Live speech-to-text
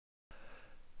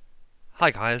Hi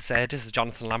guys, this is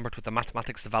Jonathan Lambert with the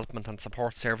Mathematics Development and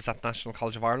Support Service at National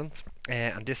College of Ireland.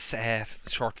 And this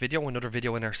short video, another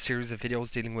video in our series of videos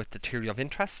dealing with the theory of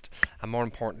interest, and more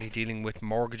importantly dealing with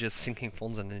mortgages, sinking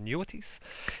funds and annuities.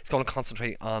 It's going to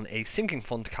concentrate on a sinking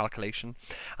fund calculation,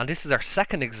 and this is our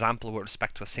second example with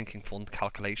respect to a sinking fund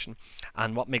calculation.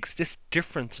 And what makes this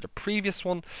different to the previous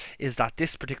one is that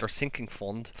this particular sinking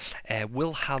fund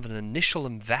will have an initial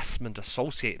investment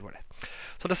associated with it.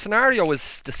 So the scenario is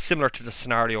similar to the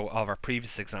scenario of our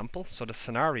previous example. So the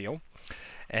scenario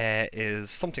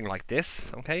is something like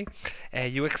this. Okay,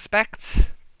 you expect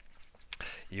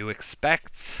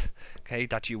okay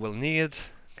that you will need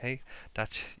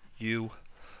that you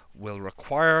will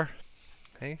require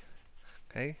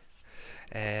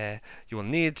you'll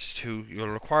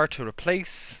require to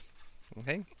replace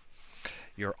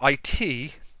your IT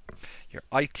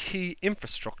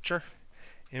infrastructure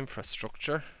in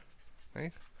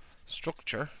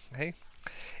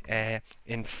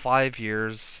 5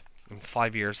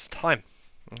 years time.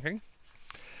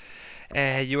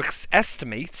 You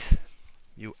estimate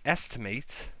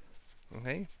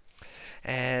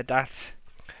that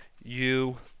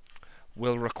you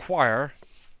will require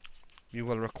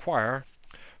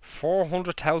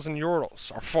 400,000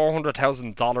 euros or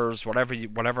 $400,000,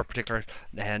 whatever particular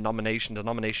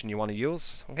denomination you want to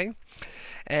use.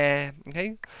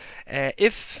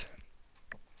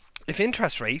 If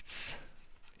interest rates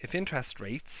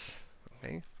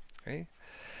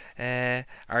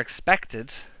are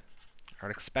expected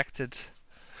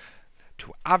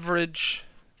to average,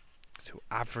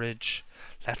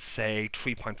 let's say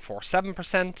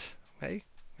 3.47%.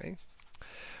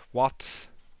 What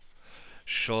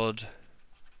should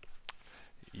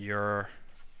your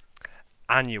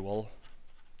annual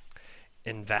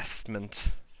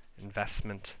investment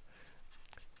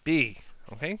be?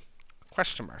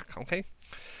 Question mark.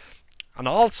 And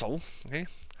also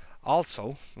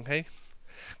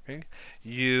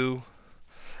you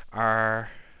are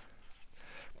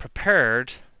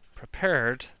prepared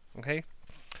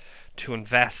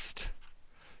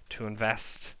to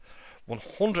invest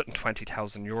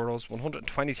 120,000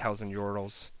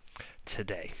 euros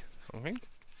today.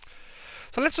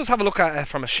 So let's just have a look at it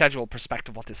from a schedule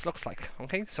perspective what this looks like.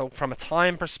 So from a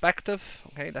time perspective,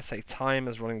 let's say time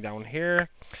is running down here.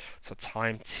 So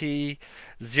time t,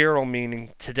 0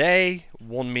 meaning today,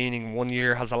 1 meaning 1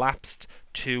 year has elapsed,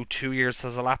 2 years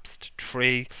has elapsed,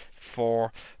 3,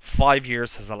 4, 5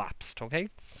 years has elapsed.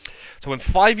 So in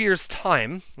 5 years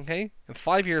time,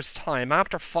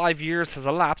 after 5 years has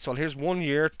elapsed, well, here's 1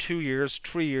 year, 2 years,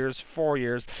 3 years, 4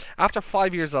 years. After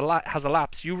 5 years has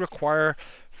elapsed, you require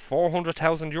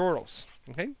 400,000 euros.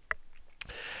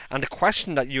 And the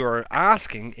question that you're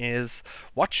asking is,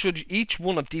 what should each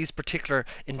one of these particular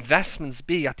investments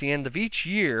be at the end of each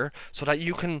year, so that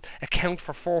you can account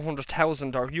for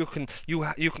 400,000, or you can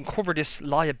cover this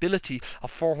liability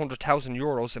of 400,000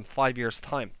 euros in 5 years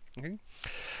time.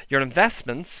 Your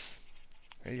investments,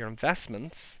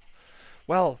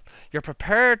 well, you're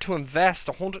prepared to invest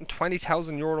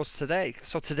 120,000 euros today.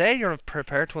 So today you're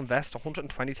prepared to invest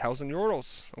 120,000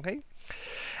 euros.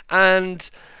 And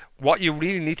what you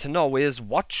really need to know is,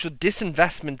 what should this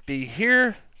investment be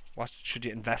here? What should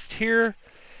you invest here?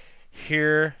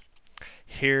 Here.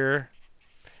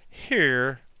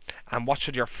 And what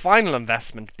should your final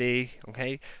investment be,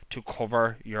 to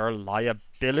cover your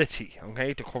liability,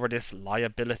 to cover this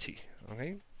liability,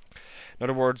 In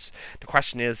other words, the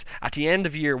question is, at the end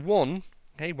of year 1,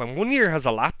 when 1 year has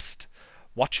elapsed,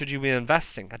 what should you be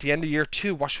investing? At the end of year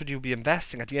 2, what should you be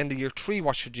investing? At the end of year 3,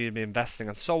 what should you be investing?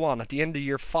 And so on. At the end of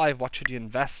year 5, what should you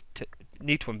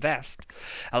need to invest,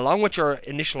 along with your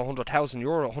initial 120,000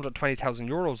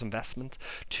 euros investment,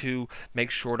 to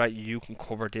make sure that you can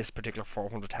cover this particular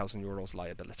 400,000 euros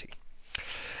liability.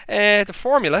 The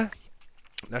formula.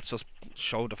 Let's just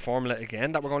show the formula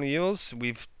again that we're going to use.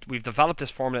 We've developed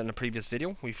this formula in a previous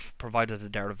video. We've provided a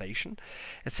derivation.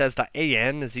 It says that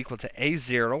an is equal to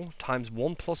a0 times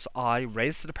 1 plus I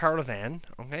raised to the power of n,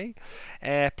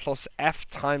 plus f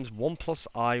times 1 plus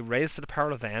I raised to the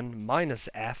power of n minus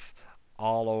f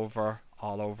all over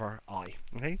I.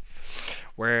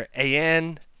 Where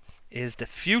an is the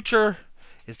future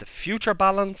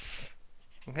balance.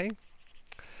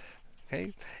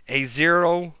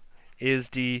 A0 is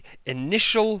the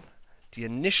initial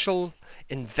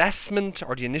investment,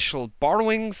 or the initial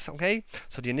borrowings.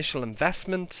 So the initial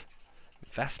investment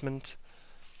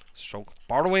stroke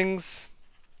borrowings.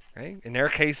 In their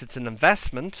case, it's an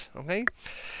investment.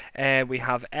 We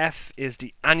have F is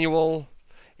the annual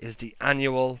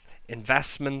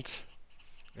investment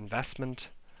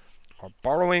or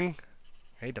borrowing.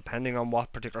 okay, depending on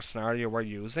what particular scenario we're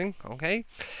using. Okay,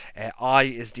 I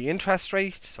is the interest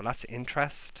rate, so that's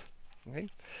interest. Okay,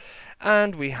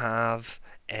 and we have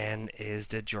N is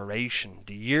the duration,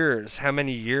 the years. How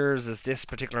many years is this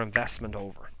particular investment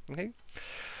over? Okay,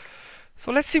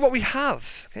 so let's see what we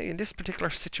have, okay, in this particular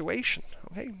situation.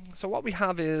 Okay, so what we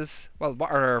have is, well,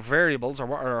 what are our variables, or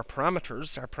what are our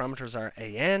parameters? Our parameters are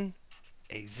AN,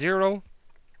 A0,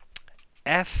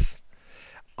 F,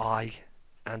 I,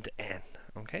 and N.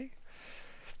 Okay,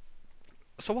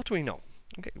 so what do we know?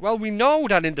 Okay, well, we know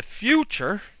that in the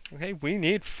future, okay, we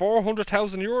need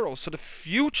 400,000 euros. So the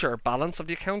future balance of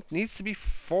the account needs to be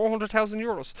 400,000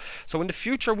 euros. So in the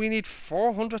future, we need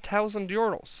 400,000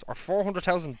 euros, or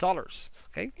 $400,000.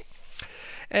 Okay.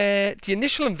 The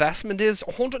initial investment is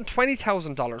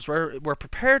 $120,000. We're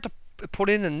prepared to put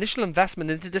in an initial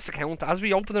investment into this account as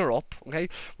we open it up. Okay,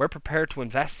 we're prepared to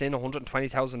invest in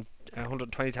 120,000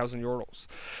 euros.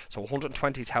 So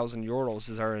 120,000 euros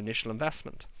is our initial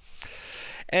investment.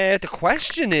 The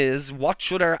question is, what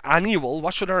should our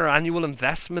annual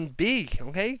investment be?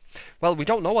 Okay, well, we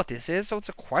don't know what this is, so it's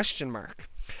a question mark.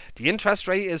 The interest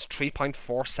rate is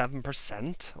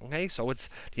 3.47%. Okay, so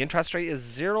the interest rate is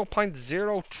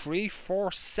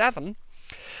 0.0347.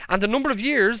 And the number of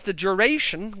years, the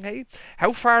duration, okay,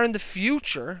 how far in the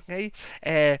future, okay,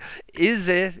 is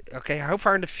it, okay, how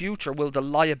far in the future will the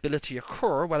liability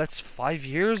occur? Well, it's 5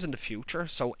 years in the future,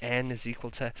 so n is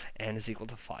equal to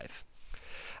 5.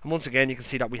 And once again, you can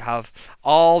see that we have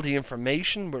all the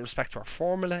information with respect to our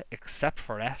formula except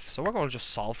for f. So we're going to just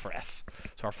solve for f.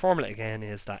 So our formula again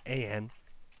is that an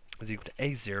is equal to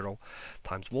a0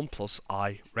 times 1 plus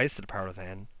I raised to the power of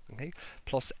n, okay,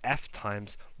 plus f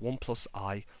times 1 plus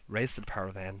I raised to the power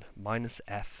of n minus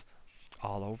f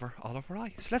all over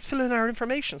I. So let's fill in our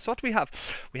information. So what do we have?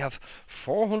 We have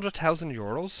 400,000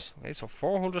 euros. Okay, so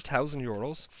 400,000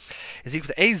 euros is equal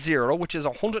to a0, which is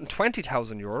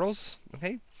 120,000 euros.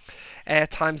 Okay,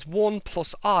 times 1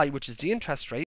 plus I, which is the interest rate.